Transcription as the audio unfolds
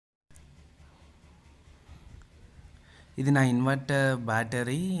ఇది నా inverter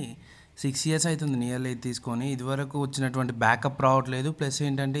battery 6 years అవుతుంది నియర్లీ ఇది తీసుకొని. ఇదివరకు వచ్చినటువంటి బ్యాకప్ రావట్లేదు. ప్లస్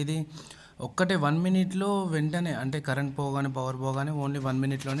ఏంటంటే ఇది ఒక్కటే 1 మినిట్‌లో వెంటనే అంటే కరెంట్ పోగానే, పవర్ పోగానే ఓన్లీ 1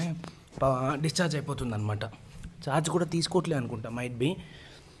 మినిట్‌లోనే డిశ్చార్జ్ అయిపోతుందనమాట. ఛార్జ్ కూడా తీసుకోవట్లే అనుకుంటా, మైట్ బీ.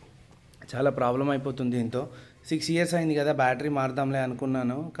 చాలా ప్రాబ్లం అయిపోతుంది దీంతో. 6 ఇయర్స్ అయింది కదా, బ్యాటరీ మారుదాంలే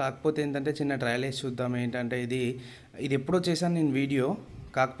అనుకున్నాను. కాకపోతే ఏంటంటే చిన్న ట్రయల్ వేసి చూద్దాం. ఏంటంటే ఇది ఎప్పుడో చేశాను నేను వీడియో.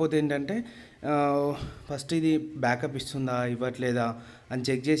 కాకపోతే ఏంటంటే ఫస్ట్ ఇది బ్యాకప్ ఇస్తుందా ఇవ్వట్లేదా అని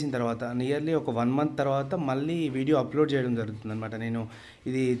చెక్ చేసిన తర్వాత నియర్లీ ఒక 1 మంత్ తర్వాత మళ్ళీ వీడియో అప్లోడ్ చేయడం జరుగుతుంది అనమాట. నేను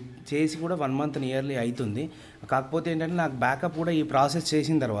ఇది చేసి కూడా 1 మంత్ నియర్లీ అవుతుంది. కాకపోతే ఏంటంటే నాకు బ్యాకప్ కూడా ఈ ప్రాసెస్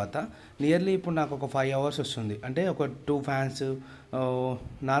చేసిన తర్వాత నియర్లీ ఇప్పుడు నాకు ఒక 5 అవర్స్ వస్తుంది. అంటే ఒక 2 ఫ్యాన్స్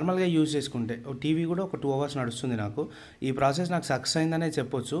నార్మల్గా యూజ్ చేసుకుంటే టీవీ కూడా ఒక 2 అవర్స్ నడుస్తుంది నాకు. ఈ ప్రాసెస్ నాకు సక్సెస్ అయిందనే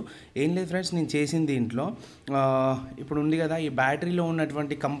చెప్పొచ్చు. ఏం లేదు ఫ్రెండ్స్, నేను చేసిన దీంట్లో ఇప్పుడు ఉంది కదా, ఈ బ్యాటరీలో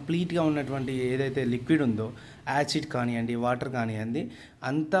ఉన్నటువంటి కంప్లీట్గా ఉన్నటువంటి ఏదైతే లిక్విడ్ ఉందో, యాసిడ్ కానివ్వండి, వాటర్ కానివ్వండి,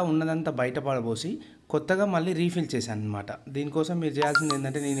 అంతా ఉన్నదంతా బయటపడబోసి కొత్తగా మళ్ళీ రీఫిల్ చేశాను అనమాట. దీనికోసం మీరు చేయాల్సింది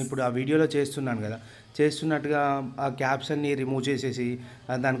ఏంటంటే, నేను ఇప్పుడు ఆ వీడియోలో చేస్తున్నాను కదా, చేస్తున్నట్టుగా ఆ క్యాప్స్ అన్ని రిమూవ్ చేసేసి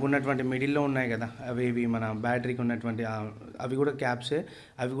దానికి ఉన్నటువంటి మిడిల్లో ఉన్నాయి కదా, అవి మన బ్యాటరీకి ఉన్నటువంటి అవి కూడా క్యాప్సే,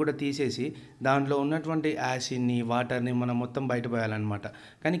 అవి కూడా తీసేసి దాంట్లో ఉన్నటువంటి యాసిడ్ని, వాటర్ని మనం మొత్తం బయటపోయాలన్నమాట.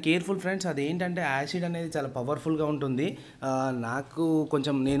 కానీ కేర్ఫుల్ ఫ్రెండ్స్, అది ఏంటంటే యాసిడ్ అనేది చాలా పవర్ఫుల్గా ఉంటుంది. నాకు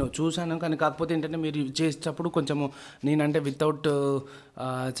కొంచెం నేను చూశాను, కానీ కాకపోతే ఏంటంటే మీరు చేసేటప్పుడు కొంచెము నేనంటే వితౌట్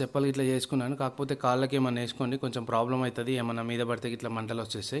చెప్పలు ఇట్లా చేసుకున్నాను. కాకపోతే కాళ్ళకి ఏమన్నా వేసుకోండి, కొంచెం ప్రాబ్లం అవుతుంది. ఏమన్నా మీద పడితే ఇట్లా మంటలు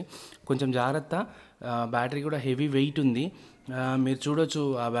వచ్చేస్తాయి, కొంచెం జాగ్రత్త. బ్యాటరీ కూడా హెవీ వెయిట్ ఉంది, మీరు చూడొచ్చు.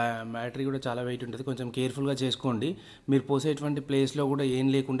 ఆ బ్యాటరీ కూడా చాలా వెయిట్ ఉంటుంది. కొంచెం కేర్ఫుల్గా చేసుకోండి. మీరు పోసేటువంటి ప్లేస్లో కూడా ఏం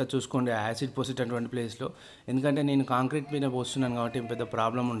లేకుండా చూసుకోండి, యాసిడ్ పోసేటటువంటి ప్లేస్లో. ఎందుకంటే నేను కాంక్రీట్ మీద పోస్తున్నాను కాబట్టి పెద్ద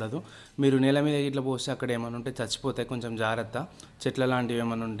ప్రాబ్లం ఉండదు. మీరు నేల మీద ఇట్లా పోస్తే అక్కడ ఏమైనా ఉంటే చచ్చిపోతాయి, కొంచెం జాగ్రత్త. చెట్ల లాంటివి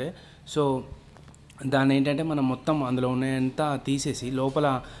ఏమైనా ఉంటే. సో దాన్ని ఏంటంటే మనం మొత్తం అందులో ఉన్నాయంతా తీసేసి లోపల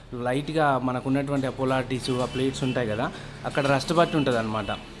లైట్గా మనకు ఉన్నటువంటి ఆ పొలారిటీస్, ఆ ప్లేట్స్ ఉంటాయి కదా, అక్కడ రస్ట్ బట్టి ఉంటుంది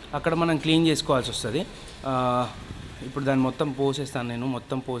అనమాట. అక్కడ మనం క్లీన్ చేసుకోవాల్సి వస్తుంది. ఇప్పుడు దాన్ని మొత్తం పోసేస్తాను నేను.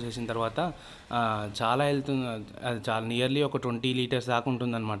 మొత్తం పోసేసిన తర్వాత చాలా వెళ్తుంది, అది చాలా నియర్లీ ఒక 20 లీటర్స్ దాకా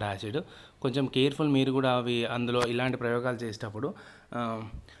ఉంటుందన్నమాట యాసిడ్. కొంచెం కేర్ఫుల్ మీరు కూడా అవి అందులో ఇలాంటి ప్రయోగాలు చేసేటప్పుడు.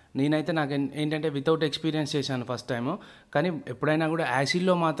 నేనైతే నాకు ఏంటంటే వితౌట్ ఎక్స్పీరియన్స్ చేశాను ఫస్ట్ టైము. కానీ ఎప్పుడైనా కూడా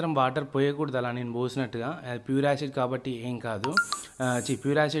యాసిడ్లో మాత్రం వాటర్ పోయకూడదు అలా నేను పోసినట్టుగా. అది ప్యూర్ యాసిడ్ కాబట్టి ఏం కాదు.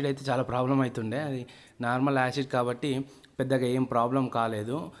 ప్యూర్ యాసిడ్ అయితే చాలా ప్రాబ్లం అవుతుండే. అది నార్మల్ యాసిడ్ కాబట్టి పెద్దగా ఏం ప్రాబ్లం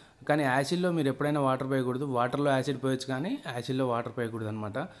కాలేదు. కానీ యాసిడ్లో మీరు ఎప్పుడైనా వాటర్ పోయకూడదు. వాటర్లో యాసిడ్ పోయొచ్చు కానీ యాసిడ్లో వాటర్ పోయకూడదు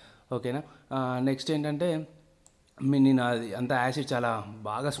అనమాట. ఓకేనా. నెక్స్ట్ ఏంటంటే నేను అది అంత యాసిడ్ చాలా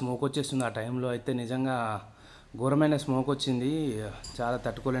బాగా స్మోక్ వచ్చేస్తుంది. ఆ టైంలో అయితే నిజంగా ఘోరమైన స్మోక్ వచ్చింది, చాలా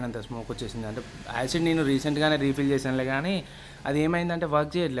తట్టుకోలేనంత స్మోక్ వచ్చేసింది. అంటే యాసిడ్ నేను రీసెంట్గానే రీఫిల్ చేశానులే, కానీ అది ఏమైందంటే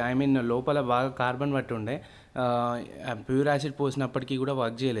వర్క్ చేయట్లేదు. ఐ మీన్ లోపల బాగా కార్బన్ పట్టి ఉండే, ప్యూర్ యాసిడ్ పోసినప్పటికీ కూడా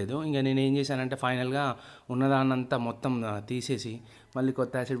వర్క్ చేయలేదు. ఇంకా నేను ఏం చేశానంటే ఫైనల్గా ఉన్నదాన్నంతా మొత్తం తీసేసి మళ్ళీ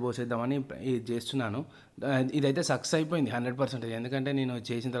కొత్త యాసిడ్ పోసేద్దామని ఇది చేస్తున్నాను. ఇదైతే సక్సెస్ అయిపోయింది 100%. ఎందుకంటే నేను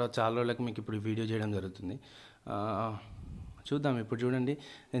చేసిన తర్వాత చాలా రోజులకి మీకు ఇప్పుడు వీడియో చేయడం జరుగుతుంది. చూద్దాం. ఇప్పుడు చూడండి,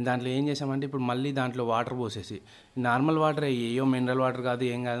 నేను దాంట్లో ఏం చేసామంటే ఇప్పుడు మళ్ళీ దాంట్లో వాటర్ పోసేసి, నార్మల్ వాటరే, ఏయో మినరల్ వాటర్ కాదు,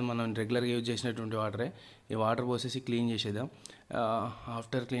 ఏం కాదు, మనం రెగ్యులర్గా యూజ్ చేసినటువంటి వాటరే. ఈ వాటర్ పోసేసి క్లీన్ చేసేద్దాం.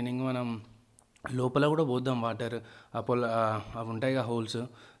 ఆఫ్టర్ క్లీనింగ్ మనం లోపల కూడా పోద్దాం వాటర్. అవి ఉంటాయిగా హోల్స్,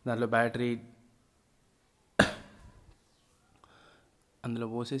 దాంట్లో బ్యాటరీ అందులో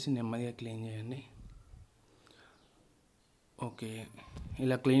పోసేసి నెమ్మదిగా క్లీన్ చేయండి. ఓకే,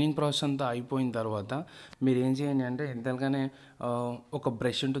 ఇలా క్లీనింగ్ ప్రాసెస్ అంతా అయిపోయిన తర్వాత మీరు ఏం చేయండి అంటే ఎంతగానే ఒక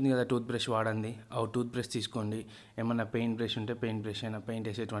బ్రష్ ఉంటుంది కదా, టూత్ బ్రష్ వాడండి. ఆ టూత్ బ్రష్ తీసుకోండి. ఏమన్నా పెయింట్ బ్రష్ ఉంటే పెయింట్ బ్రష్ అయినా, పెయింట్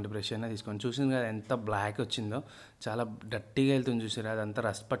వేసేటువంటి బ్రష్ అయినా తీసుకోండి. చూసింది కదా ఎంత బ్లాక్ వచ్చిందో, చాలా డర్టీగా వెళ్తుంది చూసారు, అదంతా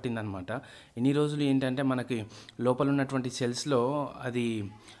రస్ట్ పట్టిందనమాట. ఇన్ని రోజులు ఏంటంటే మనకి లోపల ఉన్నటువంటి సెల్స్లో అది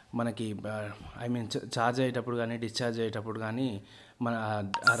మనకి ఐ మీన్ ఛార్జ్ అయ్యేటప్పుడు కానీ, డిశ్చార్జ్ అయ్యేటప్పుడు కానీ మన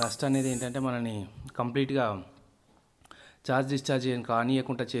ఆ రస్ట్ అనేది ఏంటంటే మనని కంప్లీట్గా డిశ్చార్జ్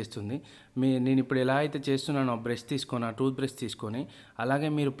కానీయకుండా చేస్తుంది. నేను ఇప్పుడు ఎలా అయితే చేస్తున్నానో బ్రష్ తీసుకొని, ఆ టూత్ బ్రష్ తీసుకొని, అలాగే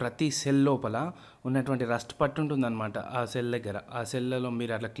మీరు ప్రతి సెల్ లోపల ఉన్నటువంటి రస్ట్ పట్టు ఉంటుందన్నమాట. ఆ సెల్ దగ్గర, ఆ సెల్లలో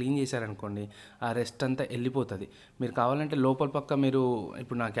మీరు అట్లా క్లీన్ చేశారనుకోండి, ఆ రెస్ట్ అంతా వెళ్ళిపోతుంది. మీరు కావాలంటే లోపల పక్క మీరు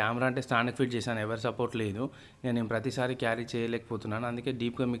ఇప్పుడు నా కెమెరా అంటే స్టాండ్కి ఫిట్ చేశాను, ఎవరి సపోర్ట్ లేదు, నేను ప్రతిసారి క్యారీ చేయలేకపోతున్నాను, అందుకే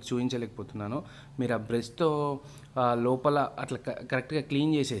డీప్గా మీకు చూపించలేకపోతున్నాను. మీరు ఆ బ్రష్తో లోపల అట్లా కరెక్ట్గా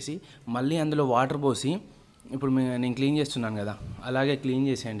క్లీన్ చేసేసి మళ్ళీ అందులో వాటర్ పోసి, ఇప్పుడు నేను క్లీన్ చేస్తున్నాను కదా, అలాగే క్లీన్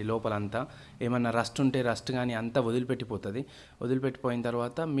చేసేయండి లోపలంతా. ఏమన్నా రస్ట్ ఉంటే రస్ట్ కానీ అంతా వదిలిపెట్టిపోతుంది. వదిలిపెట్టిపోయిన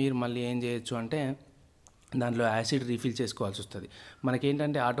తర్వాత మీరు మళ్ళీ ఏం చేయొచ్చు అంటే దాంట్లో యాసిడ్ రీఫిల్ చేసుకోవాల్సి వస్తుంది.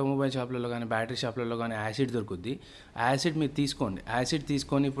 మనకేంటంటే ఆటోమొబైల్ షాప్లలో కానీ, బ్యాటరీ షాప్లలో కానీ యాసిడ్ దొరుకుద్ది. యాసిడ్ మీరు తీసుకోండి. యాసిడ్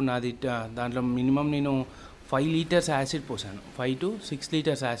తీసుకొని ఇప్పుడు నాది దాంట్లో మినిమం నేను 5 లీటర్స్ యాసిడ్ పోసాను. 5 to 6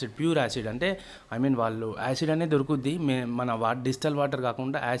 litres acid, pure acid. అంటే ఐ మీన్ వాళ్ళు యాసిడ్ అనేది దొరుకుద్ది, మన డిస్టల్ వాటర్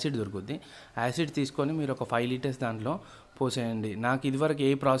కాకుండా యాసిడ్ దొరుకుద్ది. యాసిడ్ తీసుకొని మీరు ఒక 5 లీటర్స్ దాంట్లో పోసేయండి. నాకు ఇదివరకు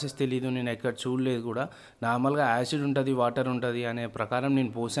ఏ ప్రాసెస్ తెలియదు, నేను ఎక్కడ చూడలేదు కూడా. నార్మల్గా యాసిడ్ ఉంటుంది, వాటర్ ఉంటుంది అనే ప్రకారం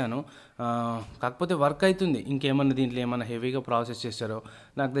నేను పోసాను. కాకపోతే వర్క్ అవుతుంది. ఇంకేమన్నా దీంట్లో ఏమన్నా హెవీగా ప్రాసెస్ చేస్తారో,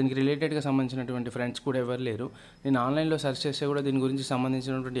 నాకు దీనికి రిలేటెడ్గా సంబంధించినటువంటి ఫ్రెండ్స్ కూడా ఎవరు లేరు. నేను ఆన్లైన్లో సెర్చ్ చేస్తే కూడా దీని గురించి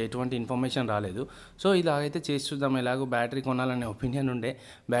సంబంధించినటువంటి ఎటువంటి ఇన్ఫర్మేషన్ రాలేదు. సో ఇలాగైతే చేసి చూద్దాం. ఎలాగో బ్యాటరీ కొనాలనే ఒపీనియన్ ఉండే,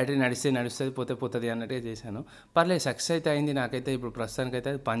 బ్యాటరీ నడుస్తుంది, పోతుంది అన్నట్టుగా చేశాను. పర్లేదు, సక్సెస్ అయితే అయింది. నాకైతే ఇప్పుడు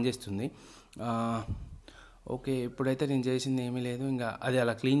ప్రస్తుతానికైతే అది పనిచేస్తుంది. ఓకే, ఇప్పుడైతే నేను చేసింది ఏమీ లేదు. ఇంకా అది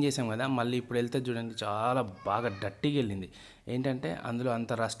అలా క్లీన్ చేసాం కదా, మళ్ళీ ఇప్పుడు వెళ్తే చూడండి చాలా బాగా డట్టిగా వెళ్ళింది. ఏంటంటే అందులో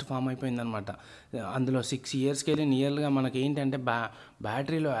అంత రస్ట్ ఫామ్ అయిపోయిందనమాట. అందులో 6 ఇయర్స్కి వెళ్ళి నియర్గా మనకి ఏంటంటే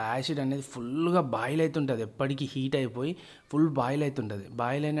బ్యాటరీలో యాసిడ్ అనేది ఫుల్గా బాయిల్ అవుతుంటుంది, ఎప్పటికీ హీట్ అయిపోయి ఫుల్ బాయిల్ అవుతుంటుంది.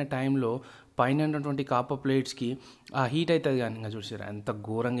 బాయిల్ అయిన టైంలో పైన ఉన్నటువంటి కాపర్ ప్లేట్స్కి ఆ హీట్ అవుతుంది. కానీ ఇంకా చూసారా ఎంత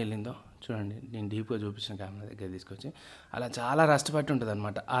ఘోరంగా వెళ్ళిందో చూడండి. నేను డీప్గా చూపించిన కెమెరా దగ్గర తీసుకొచ్చి అలా చాలా రస్ట్ పట్టి ఉంటుంది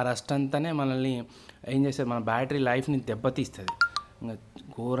అనమాట. ఆ రస్ట్ అంతానే మనల్ని ఏం చేస్తుంది, మన బ్యాటరీ లైఫ్ని దెబ్బతీస్తుంది. ఇంకా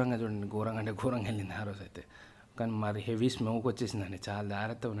ఘోరంగా చూడండి, ఘోరంగా అంటే ఘోరంగా వెళ్ళింది ఆ రోజు అయితే. కానీ మరి హెవీ స్మోక్ వచ్చేసిందండి. చాలా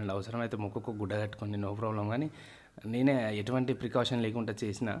జాగ్రత్తగా ఉండండి. అవసరమైతే ముక్కకు గుడ్డ కట్టుకోండి, నో ప్రాబ్లం. కానీ నేనే ఎటువంటి ప్రికాషన్ లేకుండా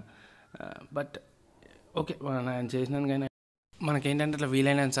చేసిన. బట్ ఓకే, నేను చేసినాను. కానీ మనకేంటంటే అట్లా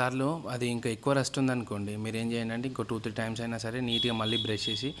వీలైనంత సార్లు అది ఇంకా ఎక్కువ రస్ట్ ఉందనుకోండి, మీరు ఏం చేయండి అంటే ఇంకో 2-3 టైమ్స్ అయినా సరే నీట్గా మళ్ళీ బ్రష్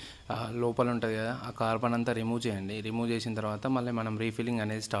చేసి లోపల ఉంటుంది కదా ఆ కార్బన్ అంతా రిమూవ్ చేయండి. రిమూవ్ చేసిన తర్వాత మళ్ళీ మనం రీఫిల్లింగ్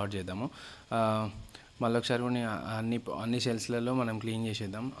అనేది స్టార్ట్ చేద్దాము. మళ్ళీ ఒకసారి కూడా అన్ని సెల్స్లలో మనం క్లీన్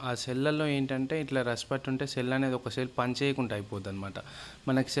చేసేద్దాం. ఆ సెల్లలో ఏంటంటే ఇట్లా రస్ట్ పట్టి ఉంటే సెల్ అనేది ఒక సెల్ పని చేయకుండా అయిపోద్ది అనమాట.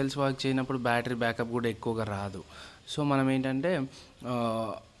 మనకి సెల్స్ వర్క్ చేయనప్పుడు బ్యాటరీ బ్యాకప్ కూడా ఎక్కువగా రాదు. సో మనం ఏంటంటే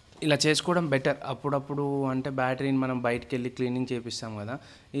ఇలా చేసుకోవడం బెటర్. అప్పుడప్పుడు అంటే బ్యాటరీని మనం బయటికి వెళ్ళి క్లీనింగ్ చేపిస్తాం కదా.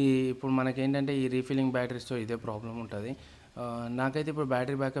 ఇప్పుడు మనకేంటంటే ఈ రీఫిల్లింగ్ బ్యాటరీస్తో ఇదే ప్రాబ్లం ఉంటుంది. నాకైతే ఇప్పుడు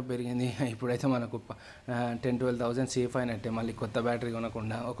బ్యాటరీ బ్యాకప్ పెరిగింది. ఇప్పుడైతే మనకు 10,000-12,000 సేఫ్ అయినట్టే. మళ్ళీ కొత్త బ్యాటరీ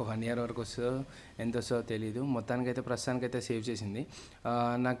కొనకుండా ఒక 1 year వరకు వస్తుందో ఎంత వస్తుందో తెలీదు. మొత్తానికైతే ప్రస్తుతానికైతే సేవ్ చేసింది.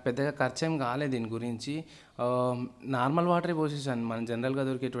 నాకు పెద్దగా ఖర్చు ఏం కాలేదు దీని గురించి. నార్మల్ వాటరే పోసేసాను. మనం జనరల్గా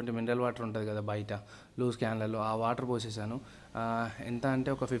దొరికేటువంటి మినరల్ వాటర్ ఉంటుంది కదా బయట లూజ్ క్యాన్లలో, ఆ వాటర్ పోసేసాను. ఎంత అంటే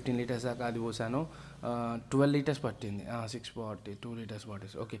ఒక 15 లీటర్స్ దాకా అది పోసాను. 12 లీటర్స్ పట్టింది. 640 2 litres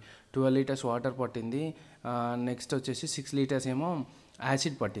water. Okay, 12 litres water పట్టింది. నెక్స్ట్ వచ్చేసి 6 లీటర్స్ ఏమో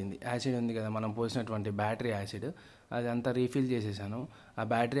యాసిడ్ పట్టింది. యాసిడ్ ఉంది కదా మనం పోసినటువంటి బ్యాటరీ యాసిడ్, అది అంతా రీఫిల్ చేసేసాను. ఆ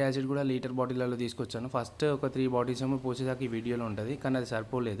బ్యాటరీ యాసిడ్ కూడా లీటర్ బాటిల్లో తీసుకొచ్చాను. ఫస్ట్ ఒక 3 బాటిల్స్ ఏమో పోసేదాకా ఈ వీడియోలో ఉంటుంది, కానీ అది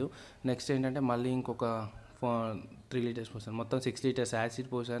సరిపోలేదు. నెక్స్ట్ ఏంటంటే మళ్ళీ ఇంకొక 3 లీటర్స్ పోసాను. మొత్తం 6 లీటర్స్ యాసిడ్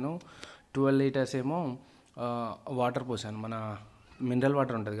పోసాను. 12 లీటర్స్ ఏమో వాటర్ పోసాను. మన మినరల్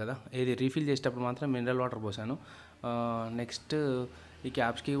వాటర్ ఉంటుంది కదా, ఏది రీఫిల్ చేసేటప్పుడు మాత్రం మినరల్ వాటర్ పోసాను. నెక్స్ట్ ఈ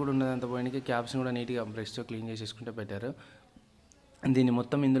క్యాప్స్కి కూడా ఉన్నదంత పోయినకి క్యాప్స్ని కూడా నీట్గా బ్రష్తో క్లీన్ చేసేసుకుంటే బెటర్. దీన్ని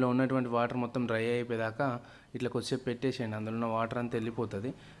మొత్తం ఇందులో ఉన్నటువంటి వాటర్ మొత్తం డ్రై అయిపోయేదాకా ఇట్లా కొద్దిసేపు పెట్టేసేయండి. అందులో ఉన్న వాటర్ అంతా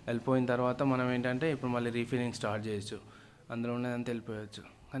వెళ్ళిపోతుంది. వెళ్ళిపోయిన తర్వాత మనం ఏంటంటే ఇప్పుడు మళ్ళీ రీఫిల్లింగ్ స్టార్ట్ చేయొచ్చు. అందులో ఉన్నదంతా వెళ్ళిపోయచ్చు.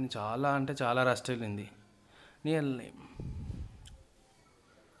 కానీ చాలా అంటే చాలా రస్ట్ వెళ్ళింది. నియర్లీ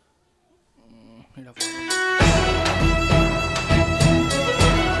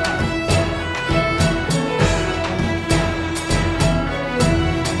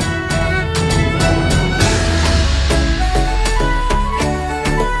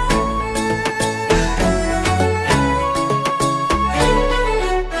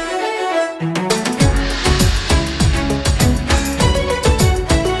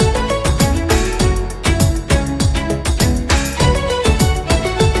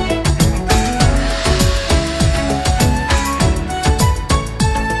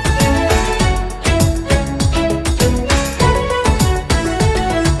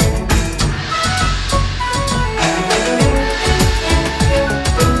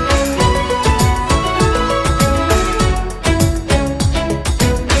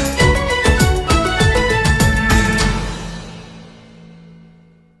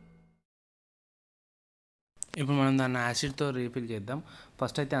ఇప్పుడు మనం దాన్ని యాసిడ్తో రీఫిల్ చేద్దాం.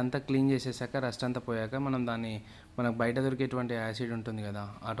 ఫస్ట్ అయితే అంతా క్లీన్ చేసేసాక రస్ట్ అంతా పోయాక మనకు బయట దొరికేటువంటి యాసిడ్ ఉంటుంది కదా,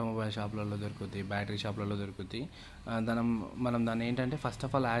 ఆటోమొబైల్ షాప్లలో దొరుకుతుంది, బ్యాటరీ షాప్లలో దొరుకుతుంది. మనం దాన్ని ఏంటంటే ఫస్ట్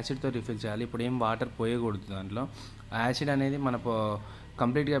ఆఫ్ ఆల్ యాసిడ్తో రీఫిల్ చేయాలి. ఇప్పుడు ఏం వాటర్ పోయకూడదు దాంట్లో. యాసిడ్ అనేది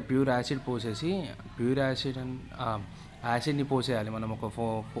కంప్లీట్గా ప్యూర్ యాసిడ్ పోసేసి యాసిడ్ని పోసేయాలి. మనం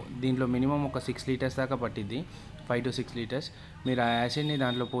దీంట్లో మినిమం ఒక 6 లీటర్స్ దాకా పట్టిద్ది, 5 to 6 లీటర్స్. మీరు ఆ యాసిడ్ని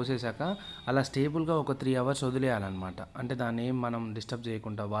దాంట్లో పోసేసాక అలా స్టేబుల్గా ఒక 3 hours వదిలేయాలన్నమాట. అంటే దాన్ని ఏం మనం డిస్టర్బ్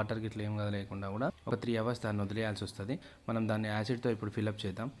చేయకుండా, వాటర్ గిట్ల ఏం కదలేకుండా కూడా ఒక 3 hours దాన్ని వదిలేయాల్సి వస్తుంది. మనం దాన్ని యాసిడ్తో ఇప్పుడు ఫిల్అప్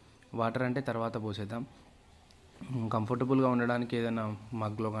చేద్దాం. వాటర్ అంటే తర్వాత పోసేద్దాం. కంఫర్టబుల్గా ఉండడానికి ఏదైనా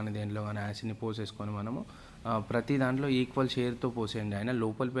మగ్లో కానీ దేంట్లో కానీ యాసిడ్ని పోసేసుకొని మనము ప్రతి దాంట్లో ఈక్వల్ షేర్తో పోసేయండి. అయినా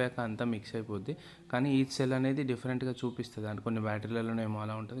లోపల పోయాక అంతా మిక్స్ అయిపోద్ది, కానీ ఈచ్ సెల్ అనేది డిఫరెంట్గా చూపిస్తుంది. అంటే కొన్ని బ్యాటరీలలోనేమో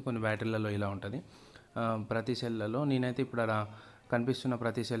అలా ఉంటుంది, కొన్ని బ్యాటరీలలో ఇలా ఉంటుంది. ప్రతి సెల్లలో నేనైతే ఇప్పుడు అలా కనిపిస్తున్న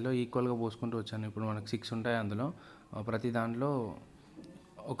ప్రతి సెల్లో ఈక్వల్గా పోసుకుంటూ వచ్చాను. ఇప్పుడు మనకు 6 ఉంటాయి అందులో. ప్రతి దాంట్లో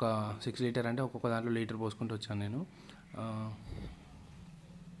ఒక 6 లీటర్ అంటే ఒక్కొక్క దాంట్లో లీటర్ పోసుకుంటూ వచ్చాను నేను.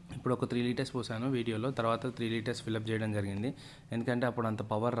 ఇప్పుడు ఒక 3 లీటర్స్ పోసాను వీడియోలో, తర్వాత 3 లీటర్స్ ఫిల్అప్ చేయడం జరిగింది. ఎందుకంటే అప్పుడు అంత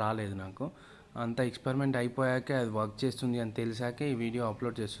పవర్ రాలేదు నాకు. అంత ఎక్స్పెరిమెంట్ అయిపోయాకే అది వర్క్ చేస్తుంది అని తెలిసాకే ఈ వీడియో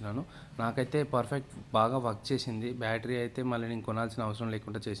అప్లోడ్ చేస్తున్నాను. నాకైతే పర్ఫెక్ట్ బాగా వర్క్ చేసింది. బ్యాటరీ అయితే మళ్ళీ నేను కొనాల్సిన అవసరం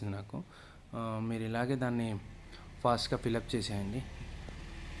లేకుండా చేసింది నాకు. మీరు ఇలాగే దాన్ని ఫాస్ట్గా ఫిల్అప్ చేసేయండి.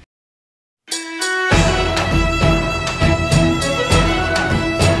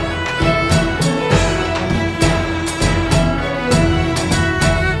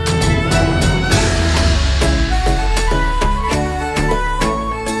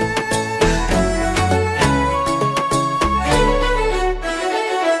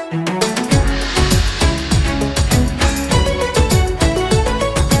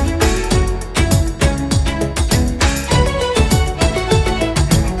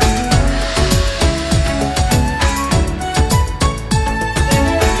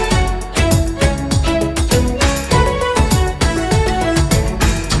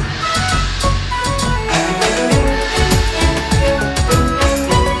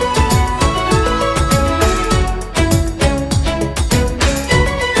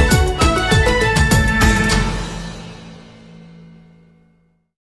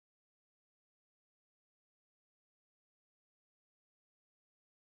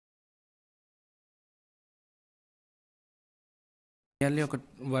 నియర్లీ ఒక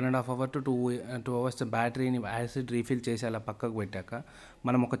 1.5 అవర్ టు 2 అవర్స్ బ్యాటరీని యాసిడ్ రీఫిల్ చేసి అలా పక్కకు పెట్టాక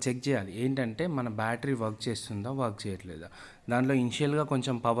మనం ఒక చెక్ చేయాలి. ఏంటంటే మన బ్యాటరీ వర్క్ చేస్తుందా, వర్క్ చేయట్లేదా, దాంట్లో ఇనిషియల్గా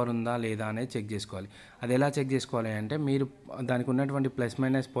కొంచెం పవర్ ఉందా లేదా అనేది చెక్ చేసుకోవాలి. అది ఎలా చెక్ చేసుకోవాలి అంటే, మీరు దానికి ఉన్నటువంటి ప్లస్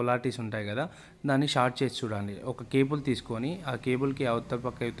మైనస్ పొలారిటీస్ ఉంటాయి కదా, దాన్ని షార్ట్ చేసి చూడాలి. ఒక కేబుల్ తీసుకొని ఆ కేబుల్కి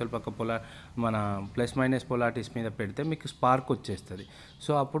ఇవతల పక్క మన ప్లస్ మైనస్ పొలారిటీస్ మీద పెడితే మీకు స్పార్క్ వచ్చేస్తుంది.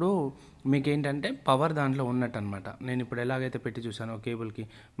 సో అప్పుడు మీకేంటంటే పవర్ దాంట్లో ఉన్నట్టు అనమాట. నేను ఇప్పుడు ఎలాగైతే పెట్టి చూసానో కేబుల్కి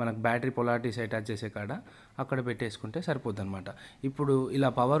మనకు బ్యాటరీ పొలారిటీస్ అటాచ్ చేసే కాడ అక్కడ పెట్టేసుకుంటే సరిపోద్ది అనమాట. ఇప్పుడు ఇలా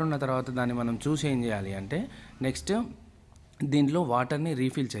పవర్ ఉన్న తర్వాత దాన్ని మనం చూసి ఏం చేయాలి అంటే, నెక్స్ట్ దీంట్లో వాటర్ని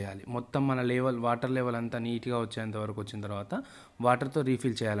రీఫిల్ చేయాలి. మొత్తం మన వాటర్ లెవెల్ అంతా నీట్గా వచ్చేంత వరకు వచ్చిన తర్వాత వాటర్తో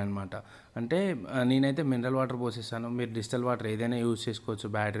రీఫిల్ చేయాలన్నమాట. అంటే నేనైతే మినరల్ వాటర్ పోసేస్తాను. మీరు డిస్టిల్ వాటర్ ఏదైనా యూజ్ చేసుకోవచ్చు,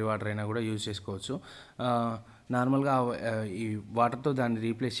 బ్యాటరీ వాటర్ అయినా కూడా యూజ్ చేసుకోవచ్చు. నార్మల్గా ఈ వాటర్తో దాన్ని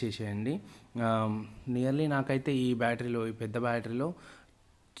రీప్లేస్ చేసేయండి. నియర్లీ నాకైతే ఈ పెద్ద బ్యాటరీలో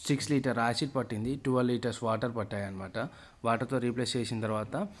 6 లీటర్ యాసిడ్ పట్టింది, 12 లీటర్స్ వాటర్ పట్టాయి అనమాట. వాటర్తో రీప్లేస్ చేసిన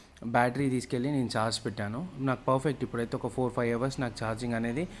తర్వాత బ్యాటరీ తీసుకెళ్ళి నేను ఛార్జ్ పెట్టాను. నాకు పర్ఫెక్ట్ ఇప్పుడైతే ఒక 4-5 అవర్స్ నాకు ఛార్జింగ్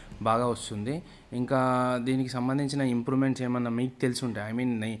అనేది బాగా వస్తుంది. ఇంకా దీనికి సంబంధించిన ఇంప్రూవ్మెంట్స్ ఏమన్నా మీకు తెలిసి ఉంటాయి.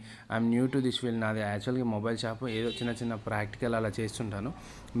 I'm new to this field. నాది యాక్చువల్గా మొబైల్ షాప్, ఏదో చిన్న ప్రాక్టికల్ అలా చేస్తుంటాను.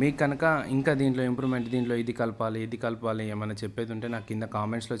 మీకు కనుక ఇంకా దీంట్లో ఇంప్రూవ్మెంట్, దీంట్లో ఇది కలపాలి ఏమైనా చెప్పేది ఉంటే నాకు కింద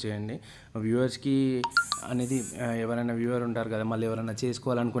కామెంట్స్లో చేయండి. వ్యూవర్స్కి అనేది ఎవరైనా వ్యూవర్ ఉంటారు కదా, మళ్ళీ ఎవరైనా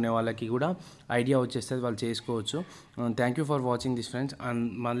చేసుకోవాలనుకునే వాళ్ళకి కూడా ఐడియా వచ్చేస్తుంది, వాళ్ళు చేసుకోవచ్చు. Thank you for watching this friends. And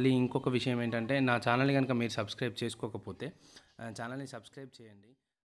మళ్ళీ ఇంకొక విషయం ఏంటంటే, నా ఛానల్ని కనుక మీరు సబ్స్క్రైబ్ చేసుకోకపోతే ఛానల్ని సబ్స్క్రైబ్ చేయండి.